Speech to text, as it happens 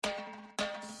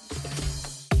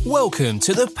Welcome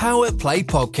to the PowettPlay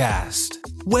Podcast,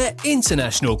 where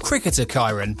international cricketer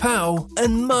Kieran Powell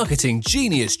and marketing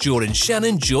genius Jordan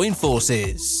Shannon join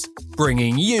forces,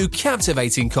 bringing you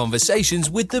captivating conversations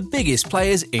with the biggest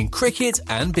players in cricket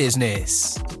and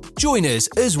business. Join us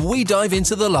as we dive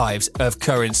into the lives of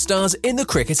current stars in the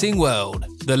cricketing world,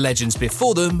 the legends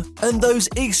before them, and those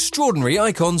extraordinary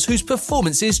icons whose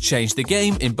performances changed the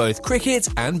game in both cricket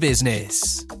and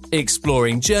business.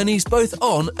 Exploring journeys both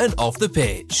on and off the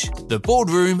pitch, the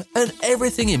boardroom, and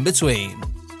everything in between.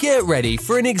 Get ready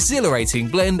for an exhilarating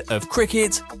blend of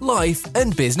cricket, life,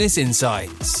 and business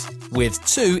insights, with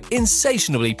two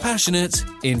insatiably passionate,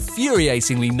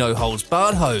 infuriatingly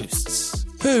no-holds-barred hosts,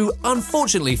 who,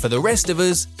 unfortunately for the rest of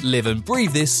us, live and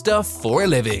breathe this stuff for a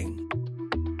living.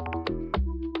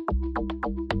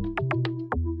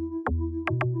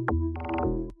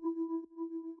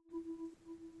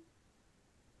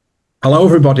 Hello,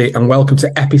 everybody, and welcome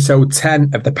to episode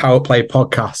 10 of the PowettPlay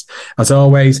Podcast. As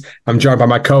always, I'm joined by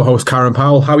my co-host, Kieran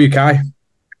Powell. How are you, Kai?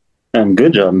 I'm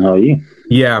good, Jordan. How are you?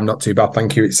 Yeah, I'm not too bad,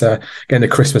 thank you. It's getting the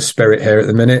Christmas spirit here at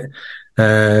the minute.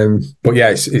 But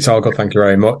yeah, it's all good, thank you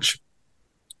very much.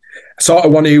 I sort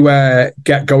of want to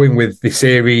get going with the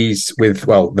series with,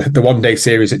 the one-day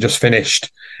series that just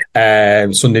finished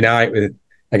Sunday night with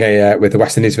the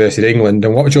West Indies versus England.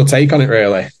 And what was your take on it,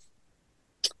 really?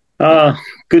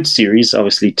 Good series.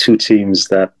 Obviously, two teams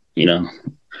that,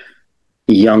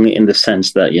 young in the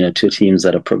sense that, two teams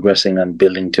that are progressing and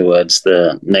building towards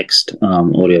the next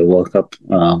ODI World Cup.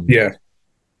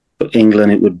 For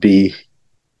England, it would be,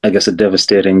 I guess, a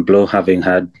devastating blow having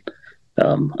had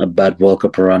a bad World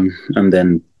Cup run and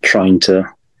then trying to,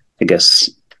 I guess,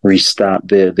 restart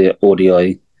the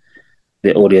ODI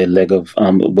leg of,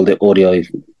 the ODI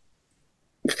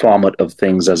format of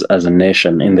things as a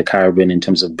nation in the Caribbean in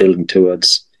terms of building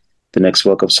towards the next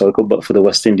World Cup cycle. But for the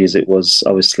West Indies, it was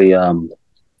obviously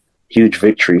huge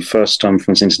victory. First time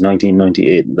since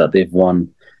 1998 that they've won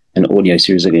an ODI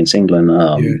series against England.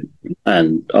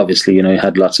 And obviously, you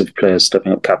had lots of players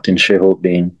stepping up, Captain Shea Hope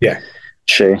being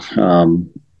Shea.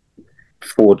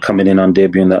 Ford coming in on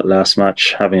debut in that last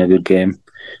match, having a good game.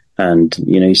 And,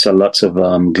 you saw lots of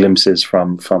glimpses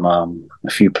from a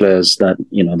few players that,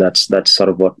 that's sort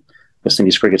of what West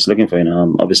Indies cricket's looking for.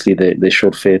 Obviously, they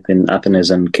showed faith in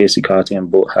Athenes and Casey Carty, and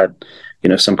both had,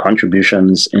 some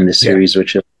contributions in the series,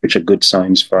 which are good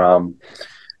signs for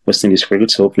West Indies cricket.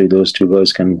 So hopefully those two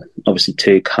guys can obviously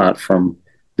take heart from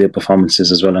their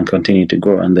performances as well and continue to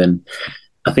grow. And then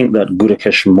I think that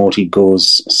Gudakesh Moti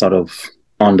goes sort of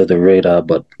under the radar,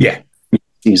 but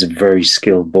he's a very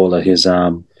skilled bowler. His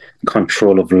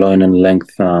control of line and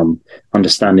length,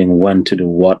 understanding when to do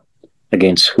what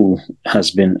against who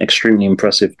has been extremely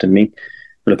impressive to me,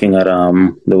 looking at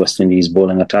the West Indies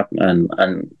bowling attack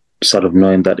and sort of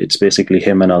knowing that it's basically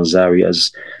him and Alzari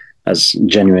as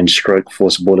genuine strike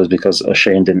force bowlers, because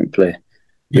O'Shane didn't play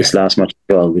this last match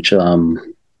as well, which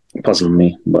puzzled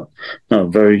me. But no,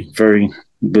 very, very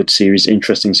good series,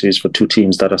 interesting series for two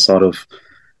teams that are sort of,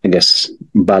 I guess,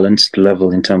 balanced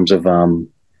level in terms of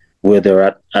where they're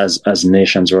at as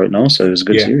nations right now. So it was a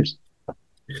good series.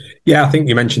 Yeah, I think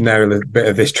you mentioned there a little bit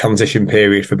of this transition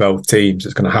period for both teams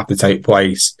that's going to have to take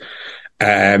place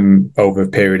over a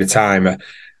period of time.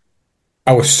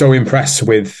 I was so impressed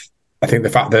with, I think, the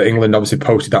fact that England obviously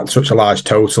posted that such a large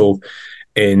total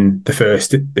in the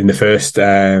first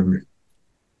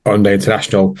one-day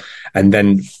international, and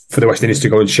then for the West Indies to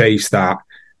go and chase that,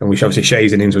 and which obviously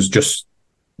Shea's innings was just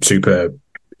superb.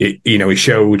 He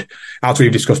showed, as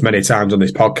we've discussed many times on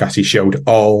this podcast, he showed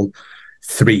all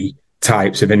three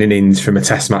types of an innings, from a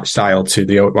test match style to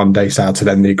the one-day style to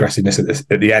then the aggressiveness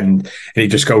at the end. And it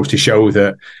just goes to show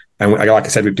that, and like I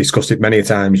said, we've discussed it many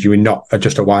times, you are not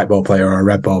just a white ball player or a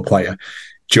red ball player.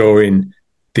 During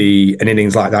an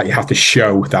innings like that, you have to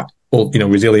show that,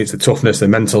 resilience, the toughness, the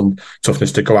mental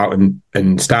toughness to go out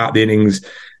and start the innings,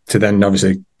 to then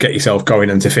obviously get yourself going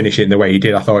and to finish it in the way he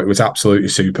did. I thought it was absolutely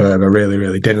superb. I really,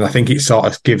 really did. And I think it sort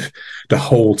of give the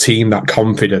whole team that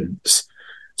confidence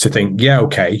to think,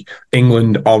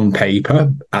 England on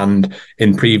paper and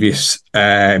in previous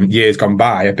years gone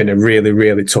by have been a really,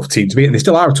 really tough team to beat. And they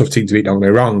still are a tough team to beat, don't get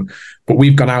me wrong. But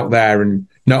we've gone out there and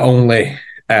not only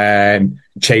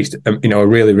chased a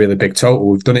really, really big total,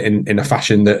 we've done it in a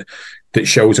fashion that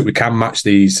shows that we can match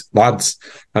these lads.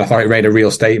 And I thought it made a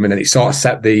real statement, and it sort of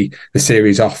set the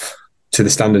series off to the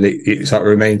standard it sort of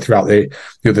remained throughout the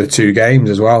other two games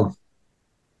as well.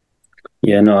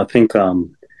 Yeah, no, I think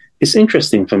it's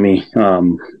interesting for me,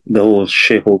 the whole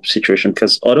Shea Hope situation,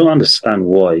 because I don't understand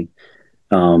why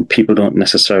people don't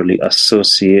necessarily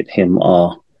associate him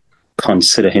or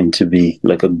consider him to be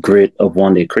like a great of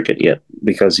one-day cricket yet,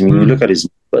 because I mean, you look at his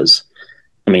numbers.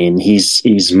 I mean,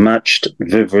 he's matched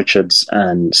Viv Richards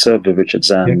and Sir Viv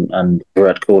Richards and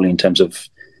Virat Kohli in terms of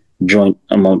joint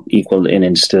amount equal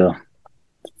innings to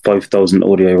 5,000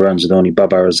 ODI runs with only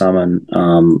Babar Azam and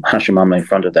Hashim Amla in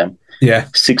front of them. Yeah,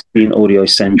 16 ODI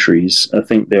centuries. I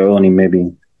think there are only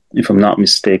maybe, if I'm not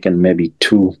mistaken, maybe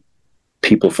 2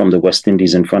 people from the West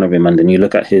Indies in front of him. And then you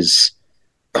look at his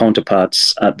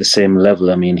counterparts at the same level.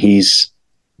 I mean, he's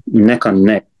neck and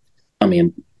neck. I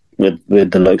mean,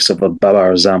 with the likes of a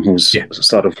Babar Azam, who's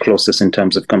sort of closest in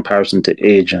terms of comparison to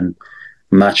age and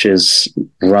matches,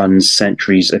 runs,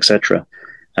 centuries, etc.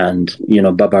 And, you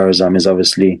know, Babar Azam is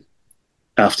obviously,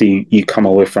 after you come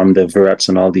away from the Virats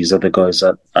and all these other guys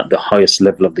at the highest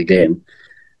level of the game,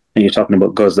 and you're talking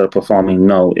about guys that are performing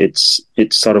now, it's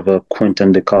sort of a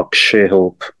Quinton de Kock, Shea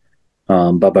Hope,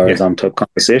 Babar Azam type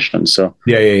conversation. So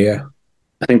yeah.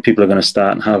 I think people are going to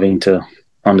start having to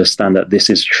understand that this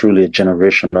is truly a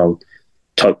generational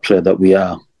type player that we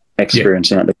are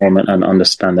experiencing at the moment, and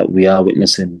understand that we are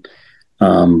witnessing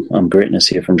greatness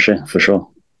here from Shea, for sure.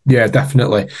 Yeah,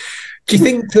 definitely. Do you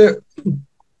think that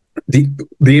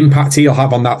the impact he'll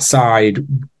have on that side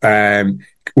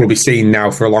will be seen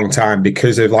now for a long time,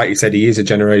 because of, like you said, he is a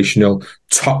generational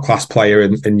top class player,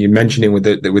 and you mentioned him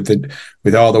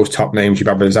with all those top names. You've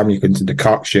had Azam, you Quinton de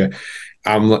Kock, you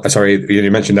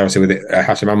mentioned obviously with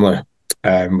Hashim Amla.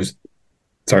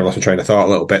 Lost my train of thought a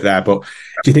little bit there, but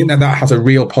do you think that has a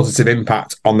real positive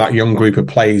impact on that young group of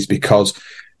players because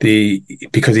he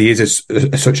is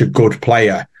such a good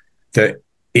player that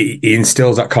he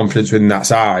instills that confidence within that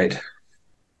side?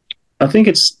 I think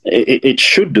it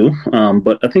should do,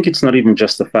 but I think it's not even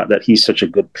just the fact that he's such a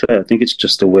good player. I think it's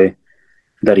just the way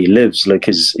that he lives, like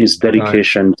his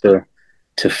dedication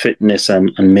to fitness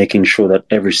and making sure that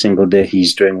every single day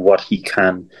he's doing what he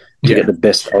can to get the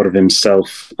best out of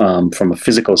himself from a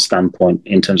physical standpoint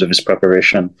in terms of his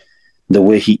preparation, the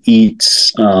way he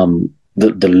eats,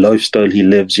 the lifestyle he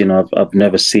lives. You know, I've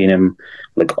never seen him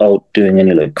like out doing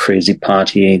any like crazy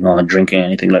partying or drinking,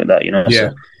 anything like that. You know,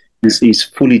 so he's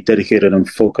fully dedicated and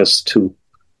focused to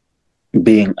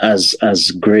being as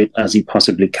great as he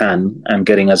possibly can and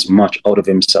getting as much out of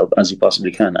himself as he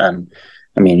possibly can. And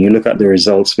I mean, you look at the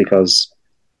results, because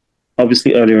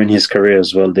obviously earlier in his career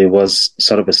as well, there was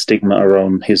sort of a stigma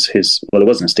around his well, it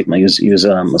wasn't a stigma. He was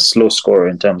a slow scorer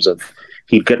in terms of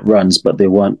he'd get runs, but they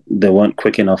weren't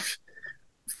quick enough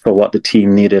for what the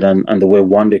team needed, and the way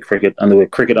one-day cricket and the way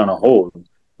cricket on a whole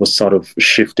was sort of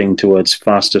shifting towards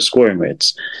faster scoring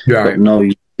rates. Right. But now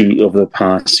you see over the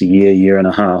past year and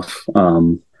a half,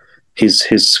 his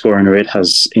scoring rate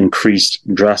has increased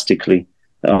drastically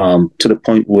to the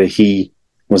point where he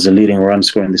was the leading run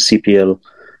scorer in the CPL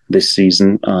this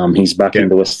season. He's back in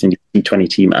the West Indies T20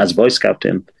 team as vice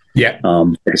captain.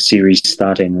 For the series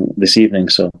starting this evening.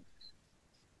 So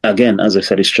again, as I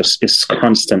said, it's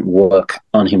constant work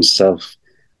on himself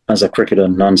as a cricketer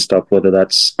non-stop, whether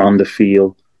that's on the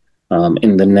field,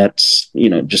 in the nets, you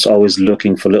know, just always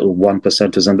looking for little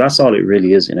 1%ers. And that's all it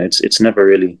really is. You know, it's never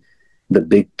really the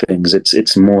big things.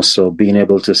 It's more so being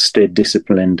able to stay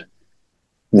disciplined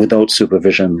without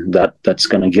supervision that's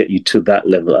going to get you to that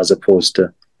level, as opposed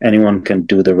to anyone can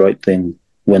do the right thing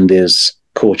when there's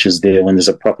coaches there, when there's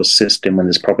a proper system, when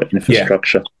there's proper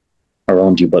infrastructure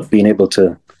around you. But being able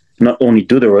to not only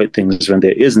do the right things when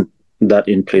there isn't that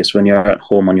in place, when you're at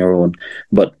home on your own,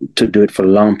 but to do it for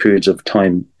long periods of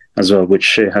time as well, which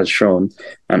Shea has shown.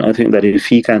 And I think that if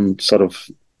he can sort of,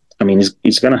 I mean,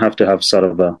 he's going to have sort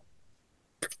of a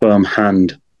firm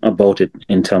hand about it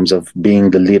in terms of being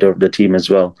the leader of the team as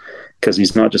well, because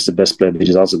he's not just the best player, but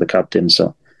he's also the captain.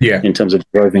 So in terms of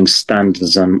driving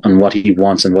standards and what he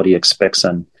wants and what he expects,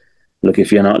 and look,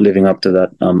 if you're not living up to that,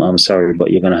 I'm sorry,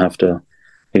 but you're going to have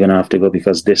to go,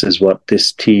 because this is what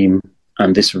this team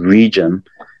and this region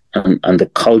and the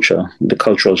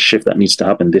cultural shift that needs to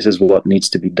happen. This is what needs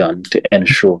to be done to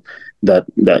ensure that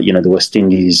you know, the West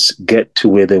Indies get to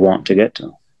where they want to get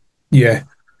to. Yeah.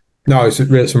 No, it's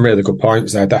some really good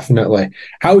points there, definitely.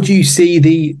 How do you see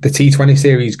the T20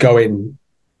 series going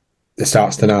that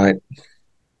starts tonight?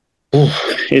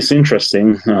 Oh, it's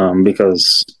interesting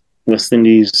because West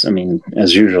Indies, I mean,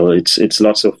 as usual, it's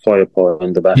lots of firepower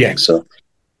in the batting. So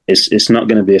it's not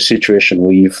going to be a situation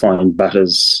where you find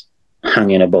batters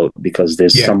hanging about because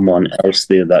there's someone else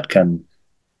there that can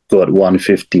go at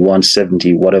 150,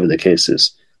 170, whatever the case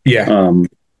is.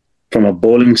 From a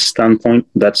bowling standpoint,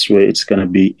 that's where it's going to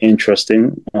be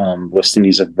interesting. West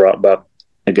Indies have brought back,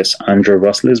 I guess, Andre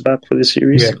Russell is back for this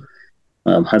series.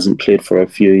 Hasn't played for a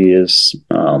few years.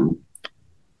 I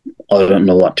don't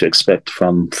know what to expect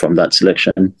from that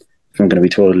selection. if I'm going to be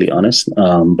totally honest.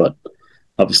 But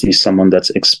obviously, someone that's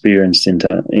experienced in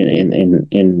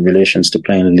relations to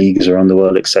playing leagues around the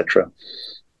world, etc.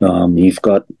 You've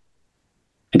got,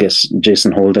 I guess,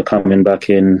 Jason Holder coming back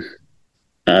in,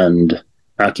 and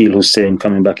Akil Hussein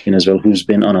coming back in as well, who's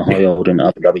been on a high out in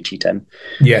Abu Dhabi T10.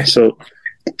 Yeah. So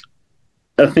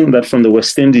I think that from the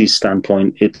West Indies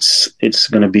standpoint, it's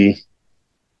going to be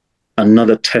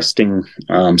another testing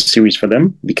series for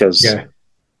them, because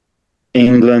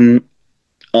England,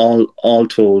 all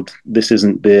told, this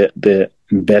isn't the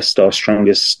best or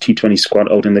strongest T20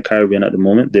 squad out in the Caribbean at the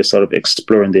moment. They're sort of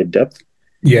exploring their depth,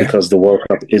 because the World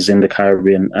Cup is in the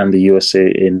Caribbean and the USA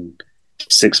in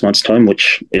 6 months' time,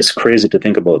 which is crazy to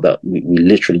think about. That we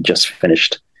literally just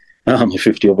finished a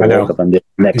 50-over World Cup, and the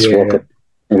next World Cup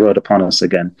right upon us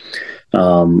again.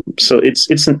 So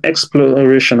it's an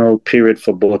explorational period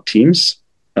for both teams,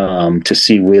 to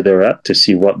see where they're at, to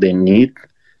see what they need,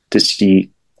 to see,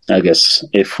 I guess,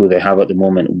 if who they have at the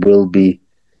moment will be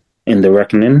in the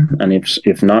reckoning, and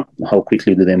if not, how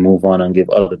quickly do they move on and give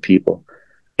other people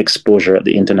exposure at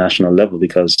the international level,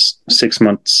 because 6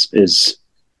 months is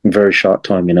a very short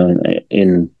time.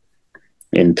 In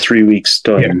 3 weeks'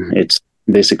 time, it's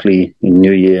basically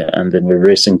New Year, and then we're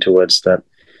racing towards that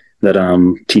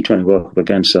T20 World Cup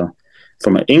again. So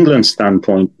from an England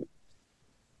standpoint,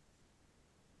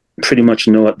 pretty much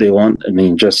know what they want. I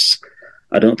mean,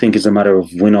 I don't think it's a matter of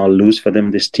win or lose for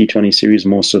them, this T20 series,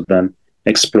 more so than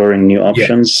exploring new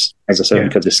options, as I said,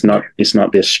 because it's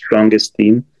not their strongest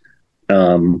team.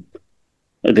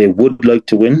 They would like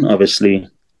to win, obviously,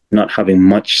 not having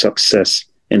much success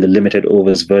in the limited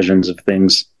overs versions of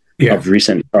things of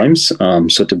recent times.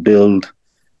 So to build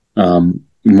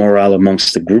morale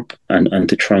amongst the group and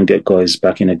to try and get guys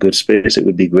back in a good space, it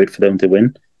would be great for them to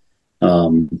win.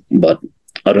 But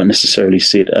I don't necessarily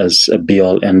see it as a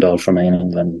be-all, end-all from an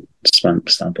England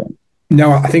standpoint.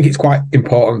 No, I think it's quite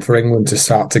important for England to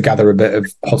start to gather a bit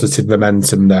of positive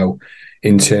momentum, though,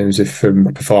 in terms of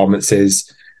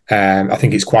performances. I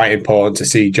think it's quite important to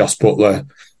see Jos Buttler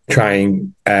try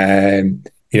and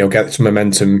get some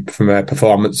momentum from a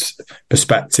performance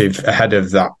perspective ahead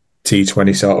of that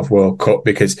T20 sort of World Cup,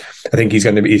 because I think he's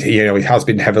going to be, he has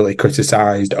been heavily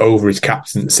criticised over his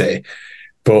captaincy,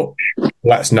 but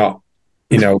let's not,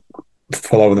 go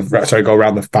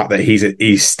around the fact that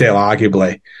he's still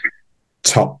arguably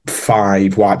top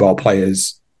 5 white ball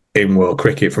players in world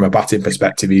cricket from a batting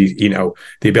perspective. The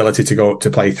ability to go up to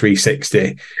play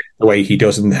 360 the way he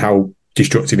does and how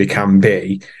destructive he can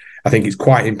be. I think it's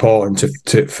quite important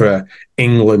for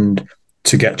England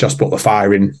to get Jos Buttler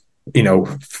firing,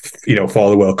 for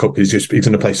the World Cup. He's going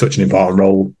to play such an important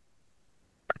role.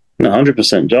 No,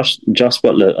 100%. Jos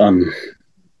Buttler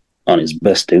on his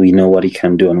best day, we know what he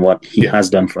can do and what he has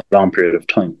done for a long period of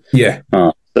time. Yeah.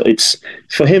 So it's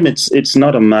for him. It's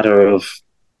not a matter of,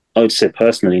 I would say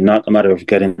personally, not a matter of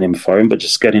getting him firing, but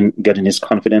just getting his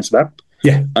confidence back.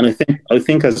 Yeah. And I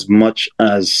think as much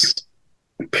as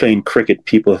playing cricket,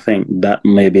 people think that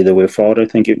may be the way forward, I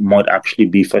think it might actually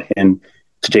be for him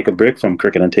to take a break from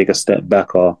cricket and take a step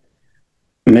back, or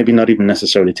maybe not even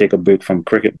necessarily take a break from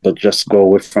cricket, but just go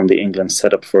away from the England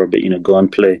setup for a bit, go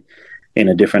and play in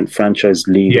a different franchise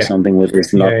league or something where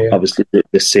there's not obviously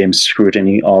the same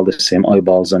scrutiny, all the same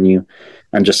eyeballs on you,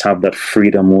 and just have that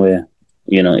freedom where,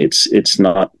 it's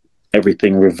not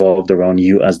everything revolved around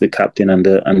you as the captain and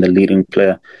the leading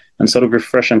player, and sort of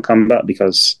refresh and come back,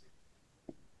 because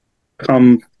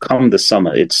come the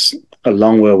summer, it's a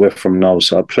long way away from now.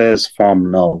 So a player's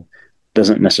form now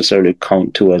doesn't necessarily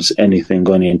count towards anything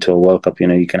going into a World Cup.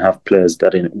 You can have players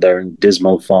that are in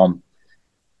dismal form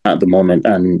at the moment,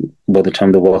 and by the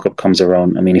time the World Cup comes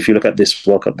around, I mean, if you look at this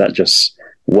World Cup that just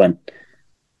went,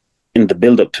 in the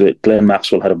build-up to it, Glenn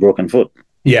Maxwell had a broken foot.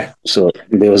 Yeah. So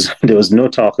there was no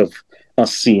talk of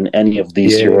us seeing any of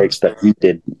these heroics that he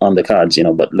did on the cards,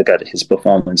 but look at his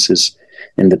performances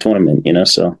in the tournament,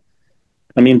 So,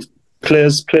 I mean,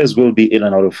 players will be ill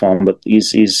and out of form, but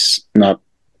he's not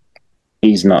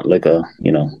like a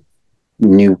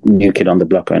new kid on the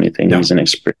block or anything. No. He's an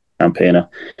experienced campaigner,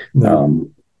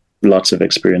 lots of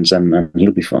experience, and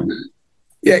he'll be fine.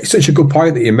 Yeah, it's such a good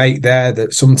point that you make there,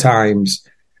 that sometimes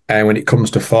when it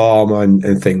comes to form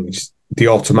and things, the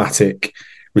automatic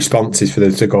response is for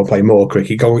them to go and play more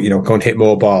cricket, go and hit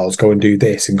more balls, go and do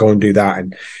this and go and do that,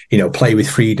 and play with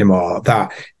freedom or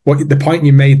that. What the point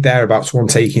you made there about someone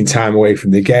taking time away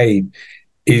from the game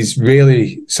is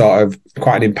really sort of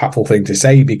quite an impactful thing to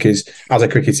say, because as a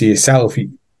cricketer yourself,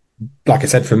 like I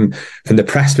said, from the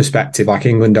press perspective, like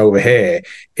England over here,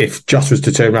 if Jos was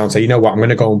to turn around and say, you know what, I'm going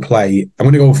to go and play, I'm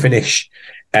going to go and finish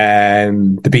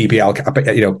the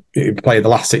BBL, play the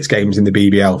last 6 games in the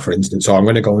BBL, for instance, so I'm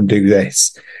going to go and do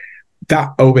this.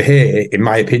 That over here, in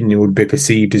my opinion, would be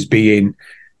perceived as being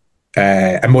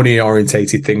a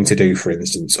money-orientated thing to do, for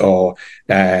instance, or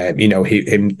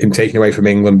him taking away from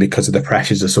England because of the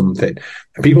pressures or something.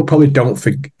 And people probably don't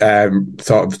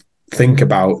sort of think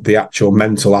about the actual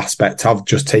mental aspect of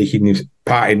just taking his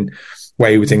parting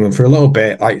way with England for a little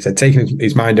bit. Like I said, taking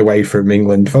his mind away from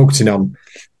England, focusing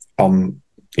on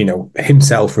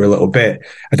himself for a little bit.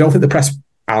 I don't think the press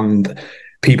and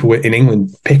people in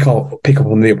England pick up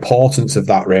on the importance of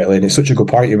that, really, and it's such a good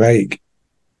point you make.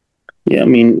 Yeah, I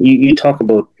mean, you talk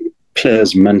about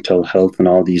players' mental health and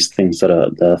all these things that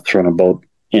are thrown about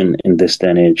in this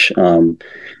day and age.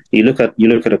 You look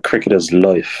at a cricketer's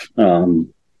life.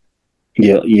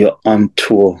 You're on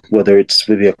tour, whether it's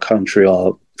with your country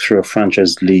or through a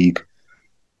franchise league,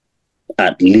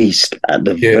 at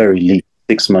the very least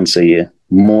 6 months a year.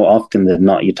 More often than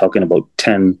not, you're talking about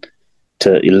 10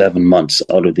 to 11 months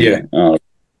out of the year.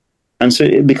 And so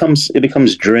it becomes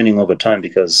draining over time,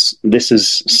 because this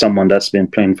is someone that's been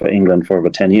playing for England for over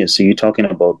 10 years. So you're talking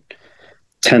about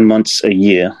 10 months a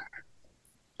year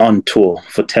on tour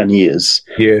for 10 years.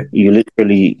 Yeah. You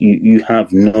literally, you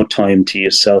have no time to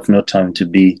yourself, no time to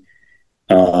be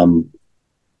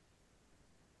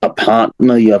a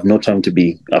partner. You have no time to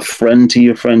be a friend to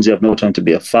your friends. You have no time to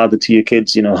be a father to your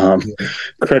kids.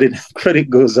 Credit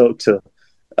goes out to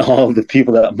all the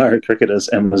people that marry cricketers.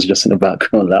 Emma's just in the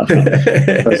background laughing.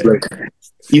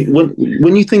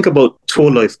 When you think about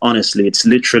tour life, honestly, it's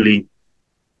literally,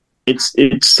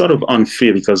 it's sort of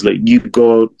unfair, because like you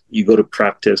go to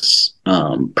practice.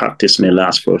 Practice may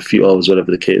last for a few hours, whatever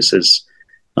the case is.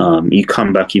 You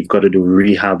come back, you've got to do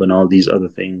rehab and all these other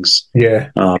things.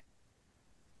 Yeah.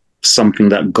 Something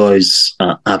that guys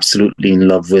are absolutely in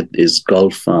love with is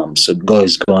golf. So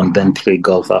guys go and then play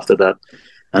golf after that.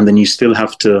 And then you still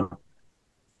have to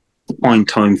find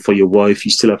time for your wife.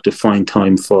 You still have to find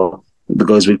time for the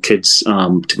guys with kids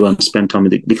to go and spend time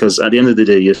with it. Because at the end of the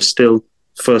day, you're still,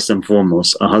 first and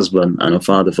foremost, a husband and a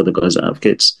father for the guys that have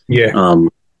kids. Yeah.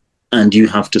 And you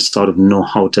have to sort of know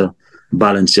how to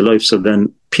balance your life. So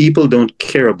then people don't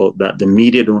care about that. The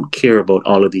media don't care about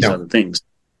all of these other things.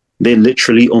 They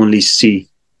literally only see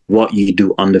what you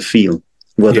do on the field.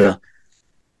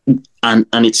 And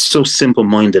it's so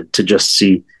simple-minded to just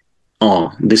see,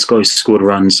 this guy's scored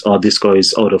runs, or this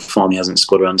guy's out of form, he hasn't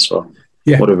scored runs for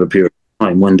whatever period of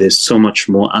time, when there's so much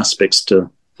more aspects to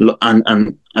look.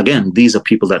 And again, these are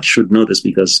people that should know this,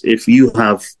 because if you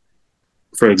have,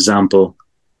 for example,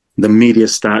 the media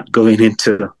start going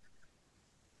into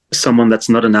someone that's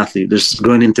not an athlete, just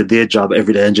going into their job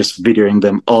every day and just videoing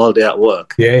them all day at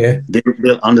work.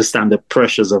 They'll understand the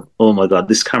pressures of, oh my God,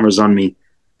 this camera's on me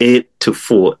 8 to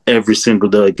 4 every single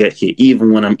day I get here,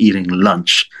 even when I'm eating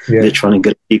lunch. They're trying to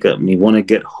get a peek at me. Want to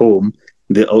get home,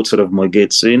 they're outside of my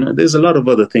gate. So, there's a lot of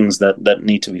other things that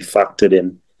need to be factored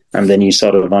in. And then you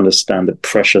sort of understand the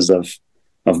pressures of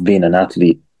being an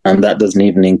athlete. And that doesn't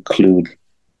even include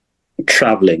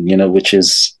traveling, which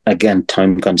is, again,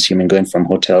 time consuming, going from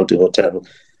hotel to hotel,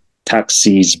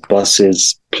 taxis,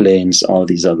 buses, planes, all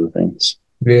these other things.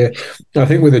 Yeah. I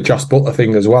think with the Josh Butler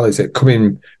thing as well, is it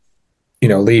coming,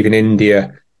 leaving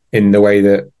India in the way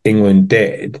that England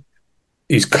did,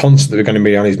 is constantly going to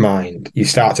be on his mind. You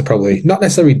start to probably not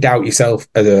necessarily doubt yourself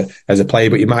as a player,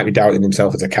 but you might be doubting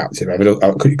himself as a captain.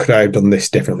 Could I have done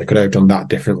this differently? Could I have done that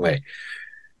differently?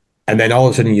 And then all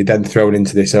of a sudden you're then thrown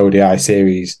into this ODI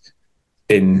series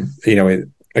against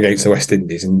the West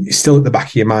Indies, and it's still at the back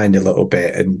of your mind a little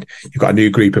bit, and you've got a new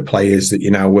group of players that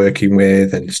you're now working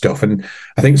with and stuff. And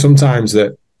I think sometimes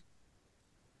that,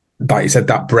 like you said,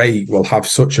 that break will have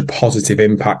such a positive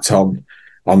impact on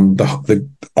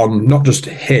not just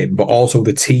him, but also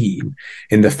the team,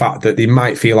 in the fact that they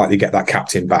might feel like they get that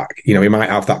captain back. He might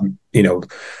have that,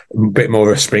 bit more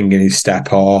of a spring in his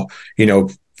step, or,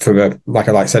 from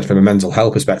a mental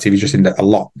health perspective, he's just in a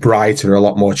lot brighter, a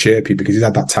lot more chirpy, because he's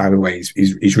had that time away.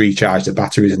 He's recharged the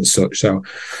batteries and such. So,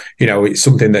 it's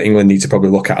something that England needs to probably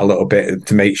look at a little bit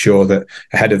to make sure that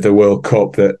ahead of the World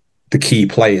Cup, that the key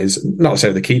players, not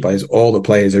necessarily the key players, all the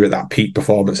players are at that peak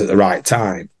performance at the right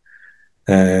time.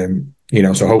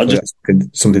 So hopefully that's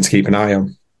something to keep an eye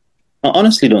on. I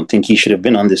honestly don't think he should have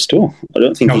been on this tour. I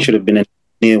don't think he should have been in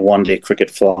near one-day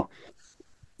cricket for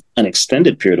an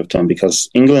extended period of time, because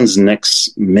England's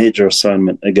next major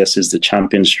assignment, I guess, is the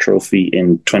Champions Trophy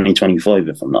in 2025,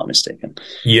 if I'm not mistaken.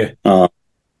 Yeah.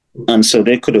 And so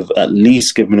they could have at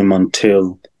least given him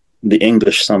until the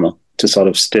English summer to sort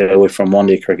of stay away from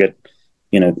one-day cricket,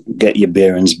 get your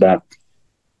bearings back,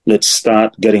 let's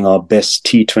start getting our best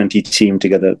T20 team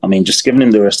together. I mean, just giving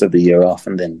him the rest of the year off,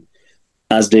 and then,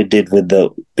 as they did with the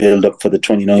build-up for the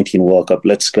 2019 World Cup,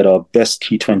 let's get our best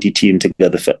T20 team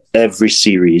together for every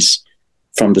series.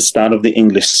 From the start of the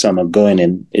English summer going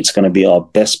in, it's going to be our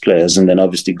best players, and then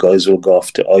obviously guys will go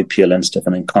off to IPL and stuff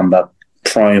and then come back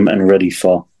prime and ready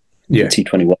for the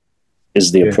T20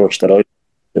 is the approach that I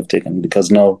have taken,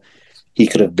 because now he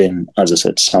could have been, as I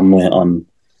said, somewhere on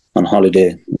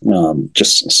holiday,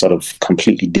 just sort of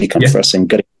completely decompressing,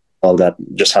 getting all that,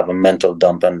 just have a mental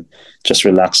dump and just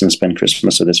relax and spend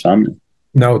Christmas with his family.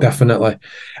 No, definitely.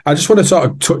 I just want to sort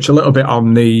of touch a little bit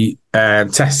on the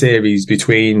test series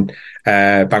between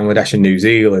Bangladesh and New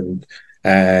Zealand.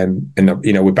 And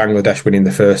with Bangladesh winning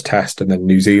the first test and then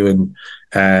New Zealand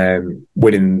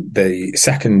winning the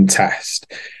second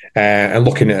test, and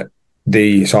looking at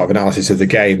the sort of analysis of the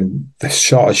game, the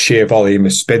sort of sheer volume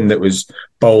of spin that was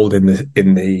bowled in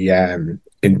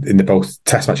the both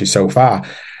test matches so far.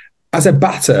 As a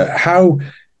batter, how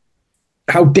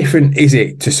different is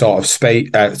it to sort of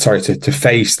to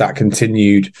face that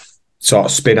continued sort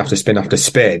of spin after spin after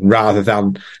spin, rather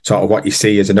than sort of what you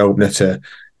see as an opener to,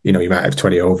 you might have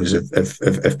 20 overs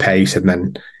of pace, and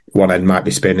then one end might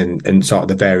be spin and sort of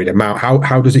the varied amount.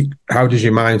 How does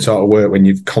your mind sort of work when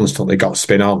you've constantly got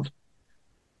spin on?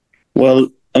 Well,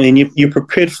 I mean, you're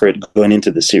prepared for it going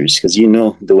into the series, because you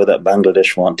know the way that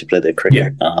Bangladesh want to play their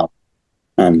cricket. Yeah.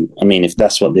 And I mean, if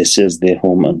that's what this is, their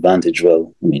home advantage,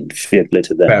 well, I mean, fair play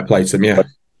to them. Fair play to them, yeah. But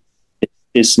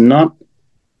it's not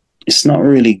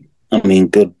really, I mean,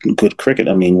 good cricket.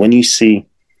 I mean, when you see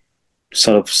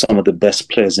sort of some of the best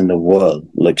players in the world,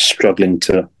 like struggling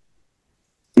to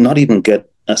not even get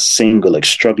a single, like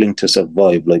struggling to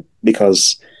survive, like,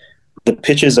 because the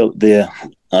pitches out there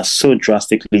are so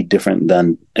drastically different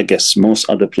than, I guess, most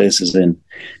other places in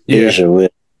Asia, where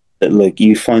like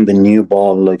you find the new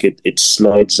ball, like it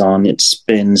slides on, it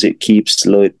spins, it keeps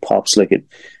slow, it pops, like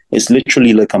it's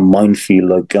literally like a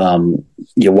minefield, like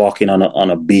you're walking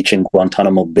on a beach in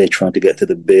Guantanamo Bay trying to get to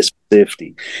the base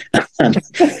safety, and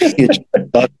you just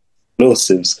got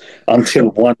explosives until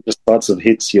one just starts of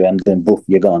hits you, and then both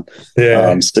you're gone.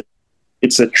 So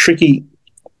it's a tricky,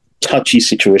 touchy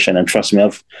situation, and trust me,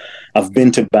 I've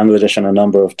been to Bangladesh a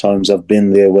number of times. I've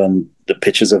been there when the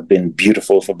pitches have been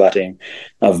beautiful for batting.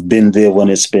 I've been there when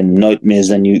it's been nightmares,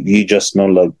 and you just know,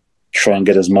 like, try and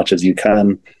get as much as you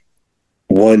can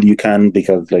while you can,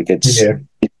 because like it's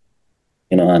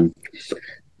and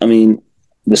I mean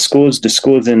the scores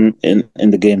in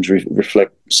the games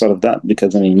reflect sort of that,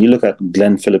 because I mean, you look at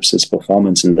Glenn Phillips's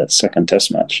performance in that second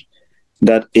test match,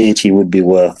 that 80 would be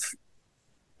worth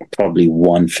probably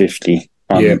 150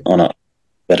 on a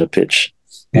better pitch.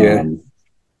 I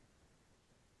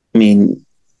mean,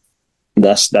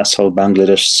 that's how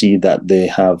Bangladesh see that they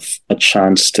have a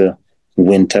chance to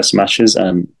win test matches,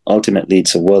 and ultimately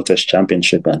it's a World Test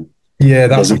Championship, and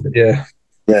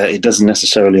it doesn't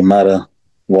necessarily matter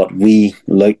what we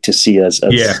like to see as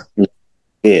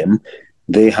game.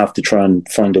 They have to try and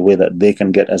find a way that they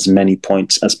can get as many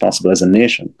points as possible as a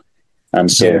nation,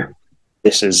 and so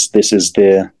this is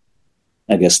their,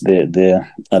 I guess,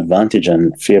 their advantage,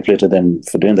 and fair play to them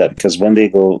for doing that, because when they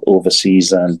go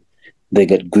overseas and they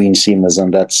get green seamers,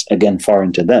 and that's again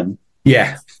foreign to them,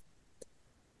 it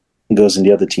goes in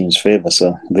the other team's favour.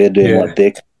 So they're doing what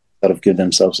they can sort of give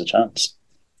themselves a chance.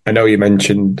 I know you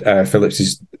mentioned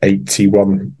Phillips'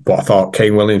 81, but I thought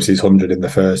Kane Williams' 100 in the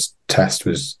first test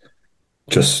was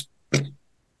just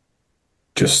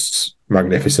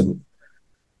magnificent.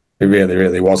 It really,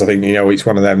 really was. I think, it's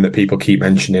one of them that people keep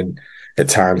mentioning at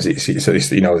times. It's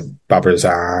Babar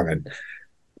Azam and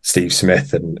Steve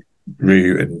Smith and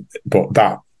Root, but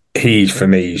that he, for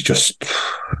me, is just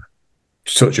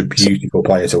such a beautiful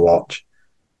player to watch.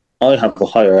 I have a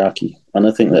hierarchy, and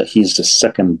I think that he's the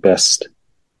second best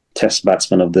test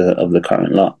batsman of the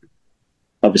current lot.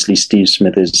 Obviously, Steve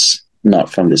Smith is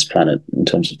not from this planet in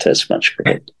terms of test match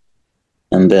cricket.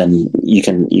 And then you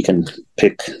can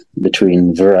pick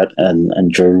between Virat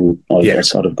and Joe. I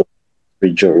sort of go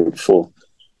with Joe before.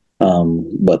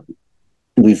 But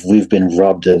we've been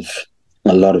robbed of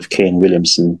a lot of Kane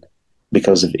Williamson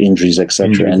because of injuries,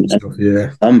 etc.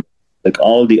 And like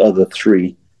all the other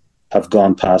three have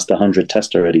gone past the 100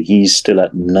 test already. He's still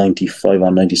at 95 or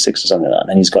 96 or something like that,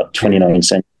 and he's got 29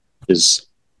 centuries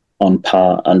on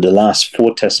par. And the last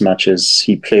 4 test matches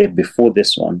he played before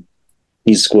this one,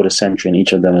 he's scored a century in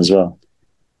each of them as well.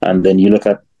 And then you look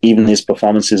at even his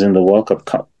performances in the World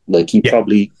Cup, like he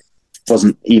probably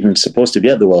wasn't even supposed to be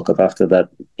at the World Cup after that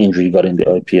injury he got in the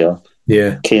IPL.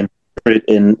 Came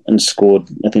in and scored,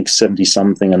 I think,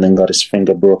 70-something, and then got his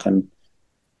finger broken.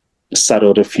 sat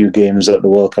out a few games at the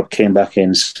World Cup, came back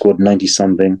in, scored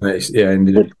 90-something. Yeah,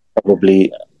 indeed.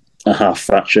 Probably a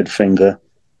half-fractured finger.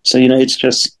 So, it's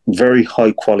just very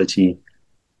high-quality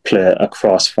player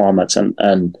across formats.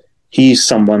 And he's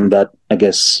someone that, I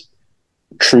guess,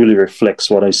 truly reflects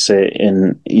what I say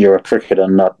in you're a cricketer,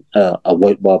 not a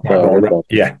white ball player.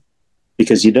 Yeah.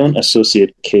 Because you don't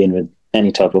associate Kane with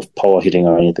any type of power hitting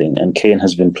or anything. And Kane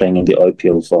has been playing in the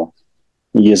IPL for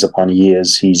years upon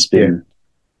years. He's been,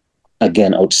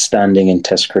 again, outstanding in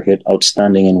Test cricket,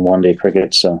 outstanding in one-day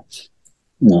cricket. So,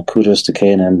 kudos to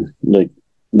Kane and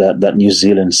that New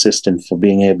Zealand system for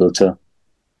being able to,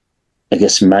 I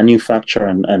guess, manufacture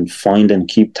and find and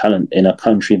keep talent in a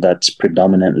country that's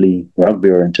predominantly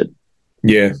rugby-oriented.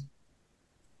 Yeah.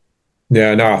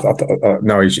 Yeah,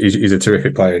 no, he's a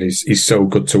terrific player. And he's so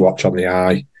good to watch on the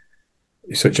eye.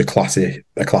 He's such a classy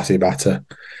batter.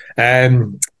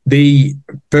 The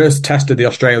first test of the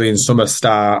Australian summer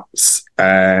starts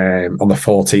on the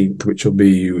 14th, which will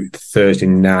be Thursday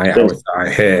night. I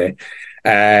hear.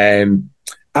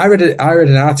 I read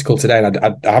an article today, and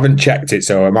I haven't checked it,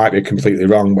 so I might be completely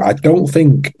wrong. But I don't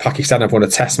think Pakistan have won a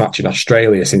Test match in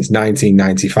Australia since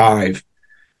 1995.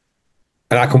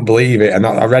 And I couldn't believe it. And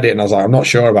I read it and I was like, I'm not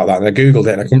sure about that. And I Googled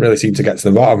it and I couldn't really seem to get to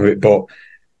the bottom of it. But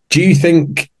do you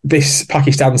think this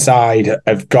Pakistan side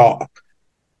have got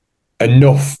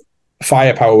enough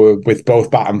firepower with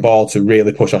both bat and ball to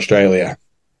really push Australia?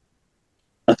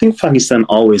 I think Pakistan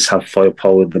always have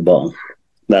firepower with the ball.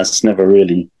 That's never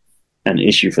really an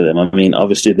issue for them. I mean,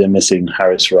 obviously they're missing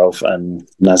Haris Rauf and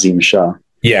Nazim Shah.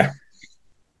 Yeah.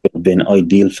 It would have been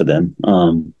ideal for them.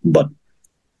 But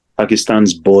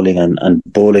Pakistan's bowling and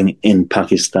bowling in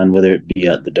Pakistan, whether it be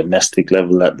at the domestic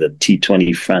level, at the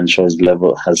T20 franchise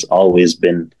level, has always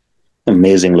been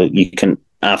amazing. Like, you can,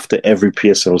 after every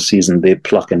PSL season, they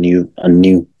pluck a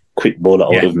new quick bowler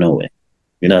out of nowhere.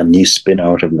 A new spinner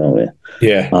out of nowhere.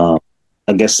 Yeah.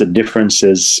 I guess the difference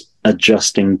is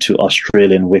adjusting to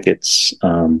Australian wickets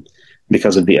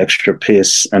because of the extra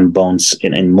pace and bounce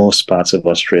in most parts of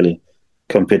Australia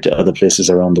compared to other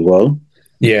places around the world.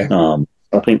 Yeah.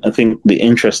 I think the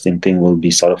interesting thing will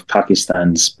be sort of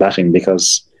Pakistan's batting,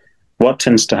 because what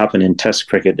tends to happen in Test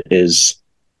cricket is,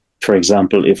 for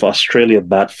example, if Australia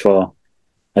bat for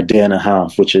a day and a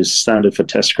half, which is standard for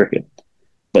Test cricket,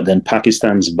 but then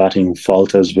Pakistan's batting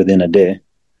falters within a day,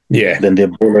 then their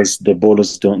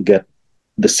bowlers don't get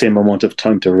the same amount of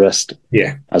time to rest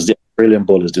as the Australian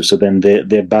bowlers do. So then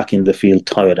they're back in the field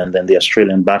tired, and then the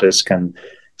Australian batters can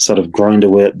sort of grind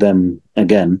away at them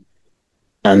again.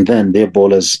 And then their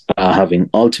bowlers are having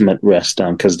ultimate rest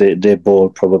down because they bowl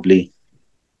probably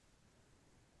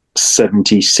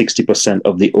 70-60%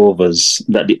 of the overs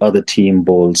that the other team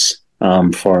bowls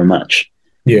for a match.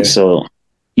 Yeah. So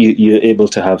you're able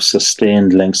to have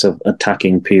sustained lengths of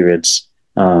attacking periods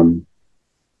from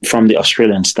the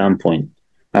Australian standpoint,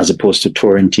 as opposed to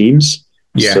touring teams.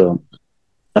 Yeah. So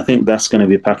I think that's going to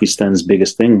be Pakistan's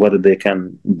biggest thing, whether they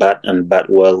can bat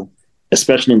well,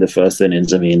 especially in the first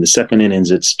innings. I mean, the second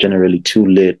innings, it's generally too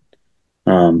late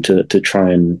to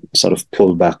try and sort of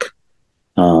pull back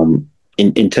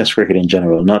in Test cricket in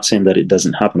general. Not saying that it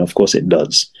doesn't happen. Of course it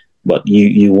does. But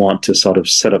you want to sort of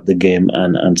set up the game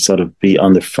and sort of be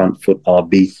on the front foot, or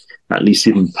be at least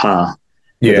even par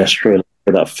with Australia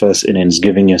for that first innings,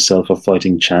 giving yourself a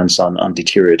fighting chance on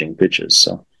deteriorating pitches.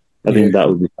 So I think that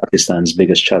would be Pakistan's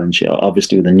biggest challenge here.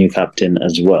 Obviously with the new captain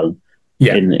as well.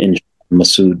 Yeah. In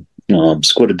Masood.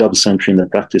 Scored a double century in the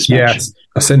practice match. Yeah,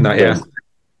 I've seen that,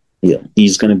 Yeah,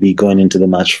 he's going to be going into the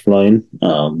match flying.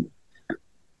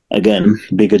 Again,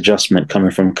 big adjustment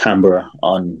coming from Canberra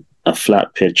on a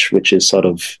flat pitch, which is sort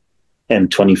of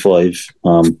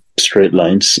M25 straight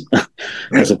lines,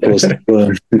 as opposed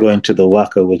to going to the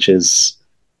Wacker, which is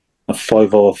a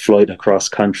 5-hour flight across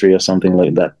country or something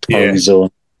like that. Time zone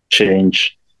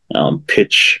change,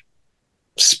 pitch,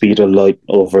 speed of light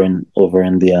over in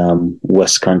the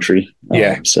West Country.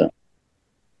 So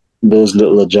those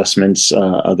little adjustments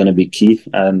are going to be key,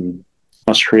 and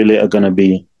Australia are going to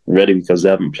be ready because they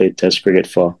haven't played Test cricket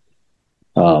for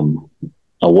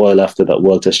a while after that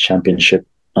World Test Championship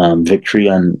victory,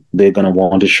 and they're going to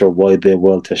want to show why they're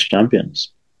World Test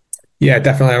champions. Yeah,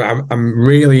 definitely. I'm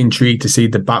really intrigued to see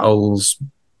the battles.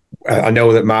 I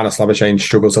know that Marnus Labuschagne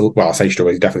struggles. Well, I say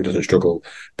struggles. He definitely doesn't struggle,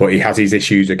 but he has his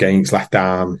issues against left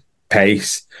arm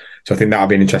pace. So I think that'll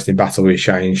be an interesting battle with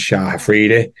Shaheen Shah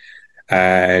Afridi.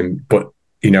 But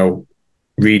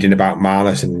reading about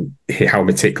Marnus and how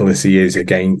meticulous he is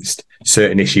against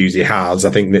certain issues he has,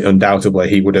 I think that undoubtedly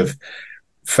he would have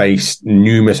faced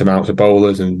numerous amounts of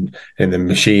bowlers and the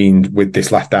machine with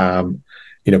this left arm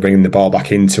bringing the ball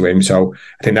back into him. So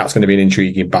I think that's going to be an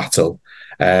intriguing battle.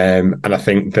 And I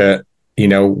think that,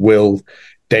 will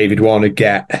David Warner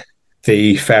get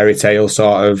the fairy tale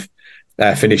sort of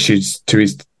finishes to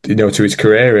his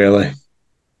career, really?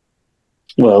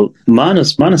 Well,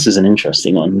 Manus is an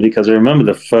interesting one, because I remember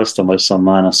the first time I saw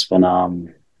Manus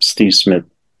when Steve Smith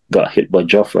got hit by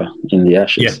Jofra in the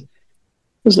Ashes. Yeah.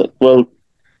 It was like, well,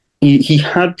 he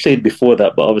had played before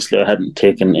that, but obviously I hadn't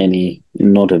taken any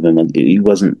note of him, and he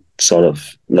wasn't sort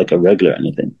of like a regular or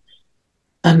anything.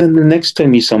 And then the next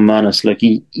time you saw Manus, like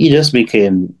he just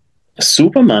became a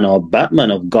Superman or Batman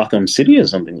of Gotham City or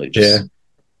something, like just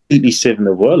completely saving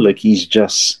the world. Like he's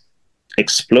just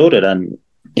exploded, and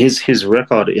his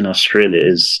record in Australia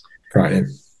is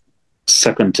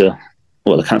second to,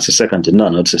 well, I can't say second to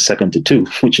none, I'd say second to two,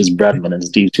 which is Bradman and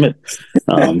Steve Smith.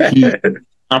 He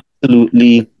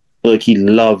absolutely, like, he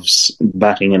loves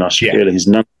batting in Australia. Yeah. His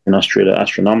numbers in Australia are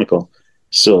astronomical.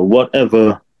 So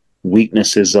whatever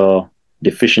weaknesses or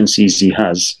deficiencies he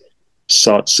has,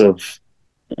 sorts of,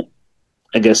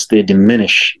 I guess, they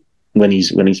diminish when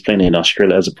he's playing in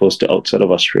Australia as opposed to outside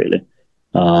of Australia.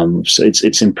 So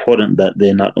it's important that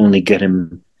they not only get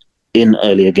him in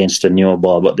early against a newer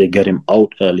ball, but they get him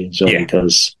out early as well,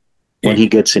 because when he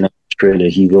gets in Australia,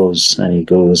 he goes and he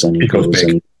goes and he goes.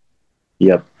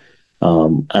 Yep.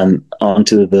 And on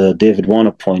to the David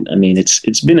Warner point, I mean,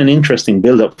 it's been an interesting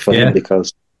build-up for him,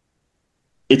 because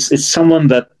it's someone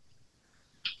that,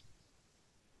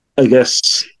 I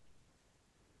guess,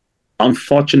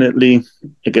 unfortunately,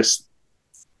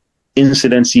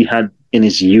 incidents he had in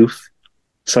his youth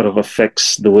sort of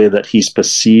affects the way that he's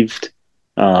perceived,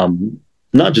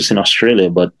 not just in Australia,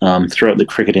 but throughout the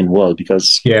cricketing world,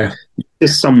 because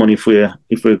there's someone, if we're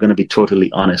going to be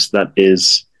totally honest, that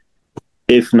is,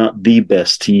 if not the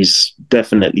best, he's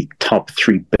definitely top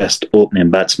 3 best opening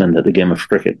batsmen that the game of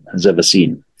cricket has ever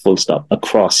seen, full stop,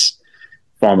 across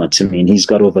formats. I mean, he's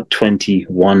got over 20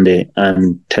 one-day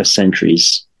and test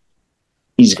centuries.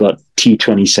 He's got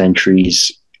T20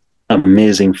 centuries,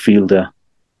 amazing fielder,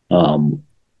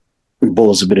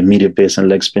 bowls a bit of medium pace and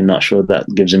leg spin. Not sure that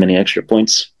gives him any extra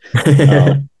points.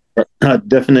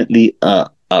 Definitely a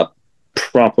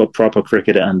proper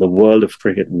cricketer, and the world of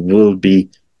cricket will be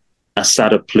a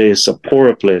sadder place, a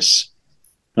poorer place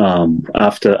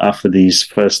after these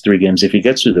first 3 games, if he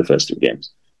gets through the first 3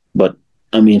 games. But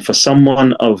I mean, for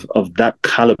someone of that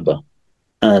caliber,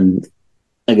 and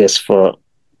I guess for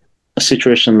a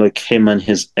situation like him and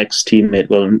his ex-teammate,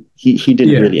 well, he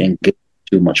didn't really engage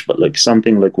too much, but like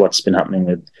something like what's been happening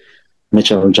with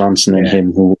Mitchell Johnson and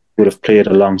him, who would have played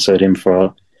alongside him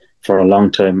for a long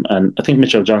time. And I think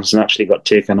Mitchell Johnson actually got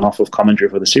taken off of commentary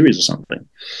for the series or something.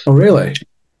 Oh, really?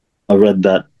 I read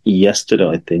that yesterday,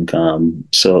 I think.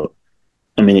 So,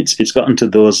 I mean, it's gotten to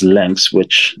those lengths,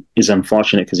 which is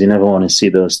unfortunate, because you never want to see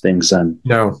those things. And,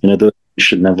 those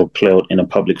should never play out in a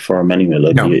public forum anyway.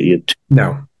 Like,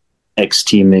 your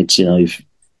ex-teammates, if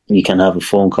you can have a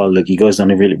phone call, like, you guys don't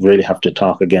really have to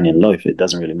talk again in life. It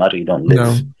doesn't really matter. You don't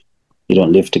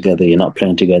live together. You're not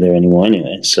playing together anymore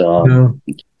anyway. So,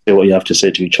 say what you have to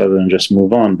say to each other and just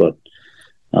move on. But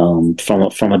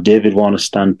from a David Warner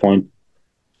standpoint,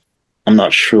 I'm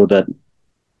not sure that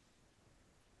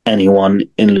anyone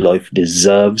in life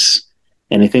deserves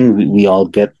anything. We all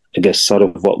get, I guess, sort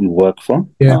of what we work for,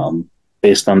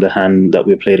 based on the hand that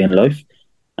we played in life.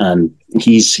 And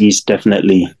he's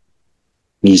definitely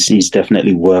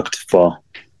worked for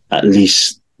at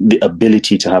least the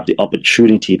ability to have the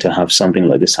opportunity to have something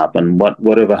like this happen.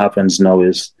 Whatever happens now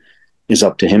is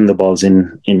up to him. The ball's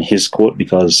in his court,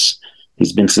 because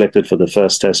he's been selected for the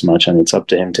first test match, and it's up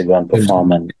to him to go and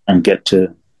perform and get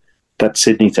to that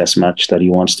Sydney test match that he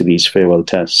wants to be his farewell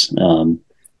test. And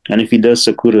if he does,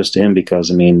 so kudos to him, because,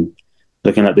 I mean,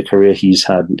 looking at the career he's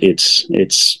had,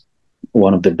 it's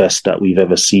one of the best that we've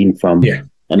ever seen from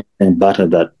an batter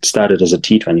that started as a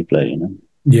T20 player,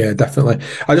 Yeah, definitely.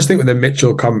 I just think with the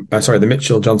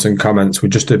Mitchell Johnson comments were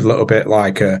just a little bit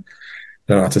like, I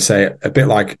don't know how to say it, a bit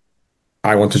like,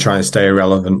 I want to try and stay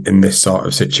irrelevant in this sort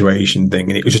of situation thing.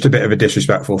 And it was just a bit of a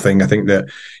disrespectful thing. I think that,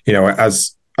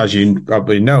 as you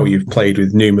probably know, you've played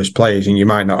with numerous players, and you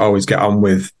might not always get on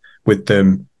with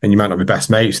them, and you might not be best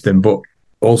mates with them, but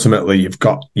ultimately you've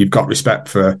got respect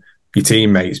for your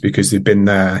teammates, because they've been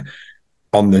there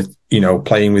on the,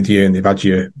 playing with you, and they've had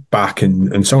your back,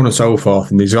 and so on and so forth.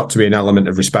 And there's got to be an element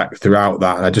of respect throughout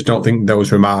that. And I just don't think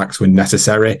those remarks were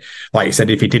necessary. Like you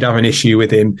said, if you did have an issue with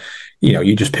him,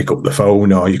 you just pick up the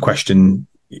phone, or you question,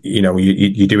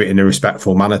 you do it in a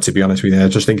respectful manner, to be honest with you. I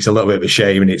just think it's a little bit of a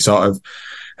shame. And it's sort of,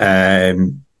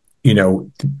 the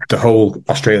whole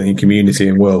Australian community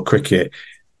and world cricket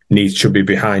should be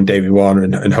behind David Warner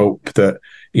and hope that,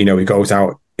 he goes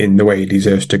out in the way he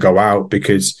deserves to go out,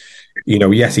 because,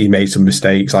 yes, he made some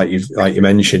mistakes like you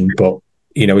mentioned, but,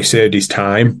 he served his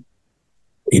time.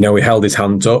 He held his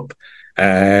hands up,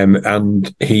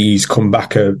 and he's come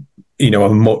back a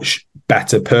much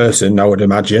better person, I would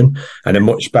imagine, and a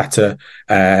much better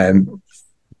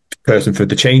person for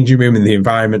the changing room and the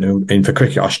environment and for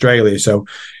Cricket Australia. So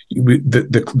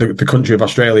the country of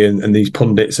Australia and these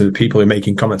pundits and people who are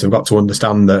making comments have got to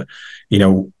understand that,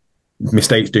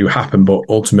 mistakes do happen, but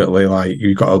ultimately, like,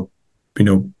 you've got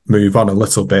to, move on a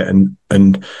little bit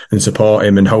and support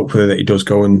him, and hopefully that he does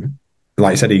go and,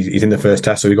 like I said, he's in the first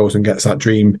test, so he goes and gets that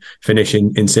dream finish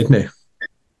in Sydney.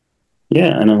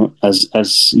 Yeah, and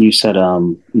as you said,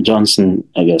 Johnson,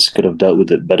 I guess, could have dealt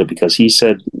with it better, because he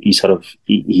said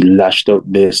he lashed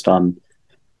out based on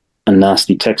a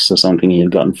nasty text or something he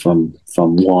had gotten from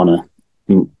Warner,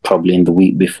 probably in the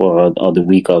week before or the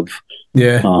week of.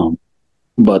 Yeah.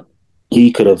 But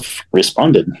he could have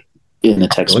responded in a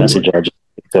text message, or just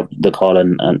picked up the call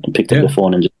and picked up the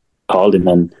phone and just called him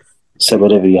and said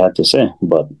whatever he had to say.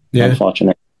 But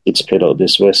unfortunately, it's played out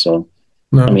this way. So,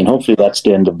 no. I mean, hopefully that's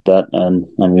the end of that, and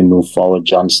we move forward.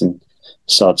 Johnson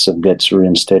sorts of gets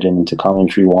reinstated into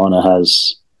commentary. Warner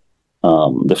has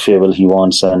the farewell he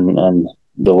wants, and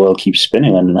the world keeps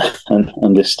spinning,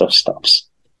 and this stuff stops.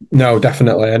 No,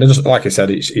 definitely. And just like I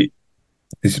said, it's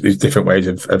different ways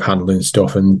of handling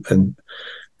stuff, and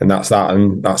that's that,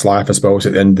 and that's life, I suppose.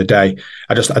 At the end of the day,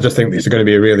 I just think it's going to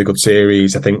be a really good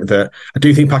series. I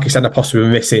do think Pakistan are possibly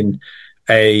missing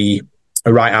a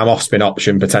right arm off spin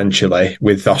option potentially,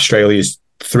 with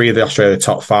three of the Australia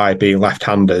top 5 being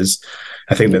left-handers.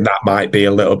 I think that might be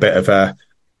a little bit of a,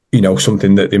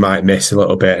 something that they might miss a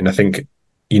little bit. And I think,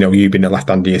 you being a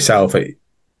left-hander yourself,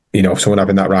 someone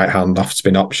having that right hand off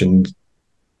spin option,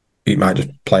 it might just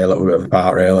play a little bit of a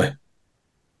part, really.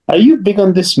 Are you big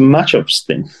on this matchups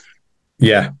thing?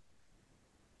 Yeah.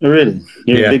 Really?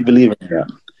 You're a big believer in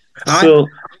that?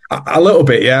 A little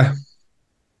bit, yeah.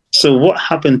 So what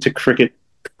happened to cricket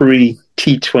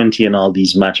pre-T20 and all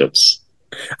these matchups?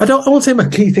 I won't say my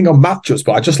key thing on matchups,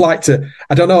 but I just like to,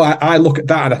 I don't know, I look at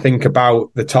that and I think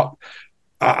about the top,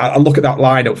 I look at that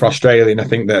lineup for Australia and I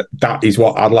think that is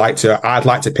what I'd like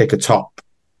to pick a top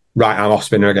right arm off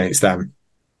spinner against them.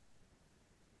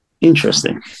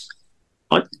 Interesting.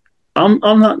 I'm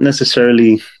not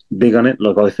necessarily big on it.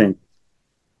 Look, I think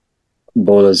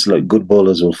bowlers, like good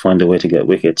bowlers, will find a way to get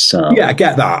wickets. Yeah, I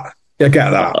get that. I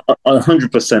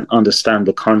 100% understand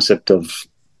the concept of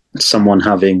someone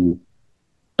having,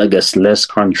 I guess, less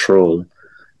control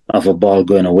of a ball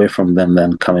going away from them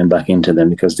than coming back into them,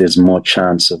 because there's more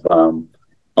chance of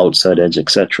outside edge,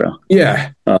 etc.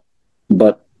 Yeah.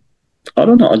 But I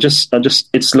don't know. I just,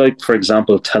 it's like, for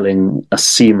example, telling a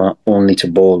seamer only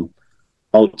to bowl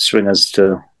outswingers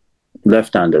to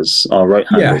left-handers or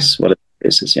right-handers, whatever it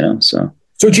is,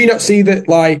 So do you not see that,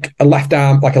 like a left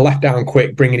arm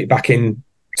quick, bringing it back in,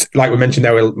 like we mentioned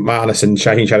there with Marnus and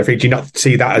Shaheen Sharifi, do you not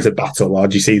see that as a battle, or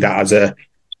do you see that as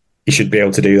you should be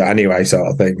able to do that anyway, sort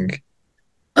of thing?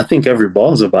 I think every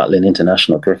ball's a battle in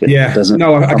international cricket. Yeah,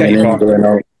 I get your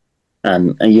point.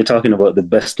 And you're talking about the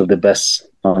best of the best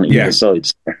on either side.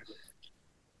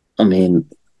 I mean,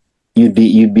 you'd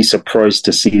be surprised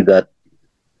to see that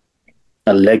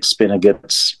a leg spinner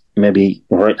gets maybe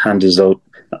left-handers out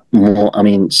more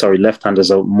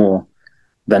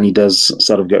than he does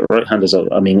sort of get right-handers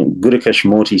out. I mean, Gudakesh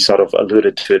Moti sort of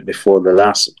alluded to it before the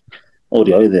last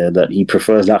ODI there, that he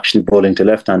prefers actually bowling to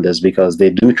left-handers because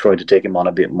they do try to take him on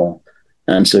a bit more.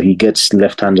 And so he gets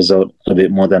left-handers out a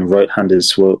bit more than right-handers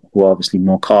who are obviously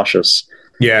more cautious.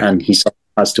 Yeah. And he sort of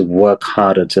has to work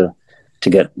harder to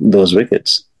get those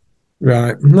wickets.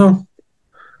 Right. No.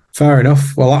 Fair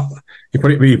enough. Well, you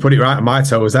put it right on my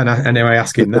toes then, anyway,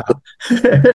 asking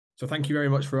that. So thank you very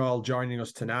much for all joining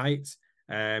us tonight.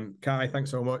 Kai,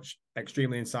 thanks so much.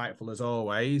 Extremely insightful as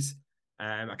always.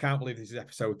 I can't believe this is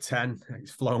episode 10.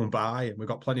 It's flown by, and we've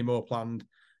got plenty more planned.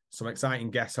 Some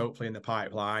exciting guests hopefully in the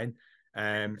pipeline.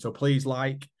 So please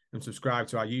like and subscribe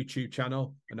to our YouTube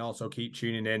channel, and also keep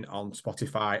tuning in on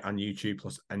Spotify and YouTube,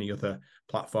 plus any other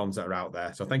platforms that are out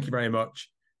there. So thank you very much,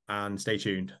 and stay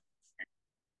tuned.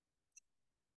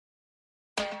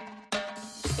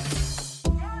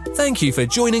 Thank you for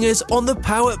joining us on the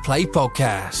PowettPlay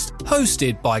Podcast,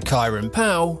 hosted by Kieran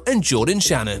Powell and Jordan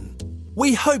Shannon.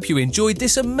 We hope you enjoyed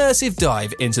this immersive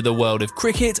dive into the world of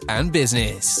cricket and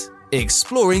business,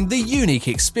 exploring the unique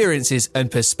experiences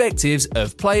and perspectives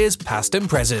of players past and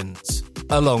present,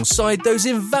 alongside those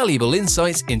invaluable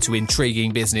insights into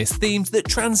intriguing business themes that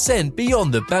transcend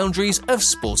beyond the boundaries of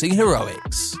sporting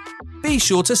heroics. Be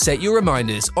sure to set your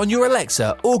reminders on your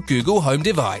Alexa or Google Home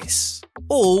device.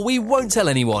 Or we won't tell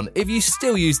anyone if you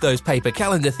still use those paper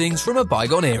calendar things from a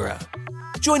bygone era.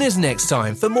 Join us next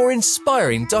time for more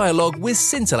inspiring dialogue with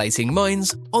scintillating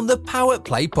minds on the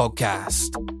PowettPlay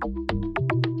Podcast.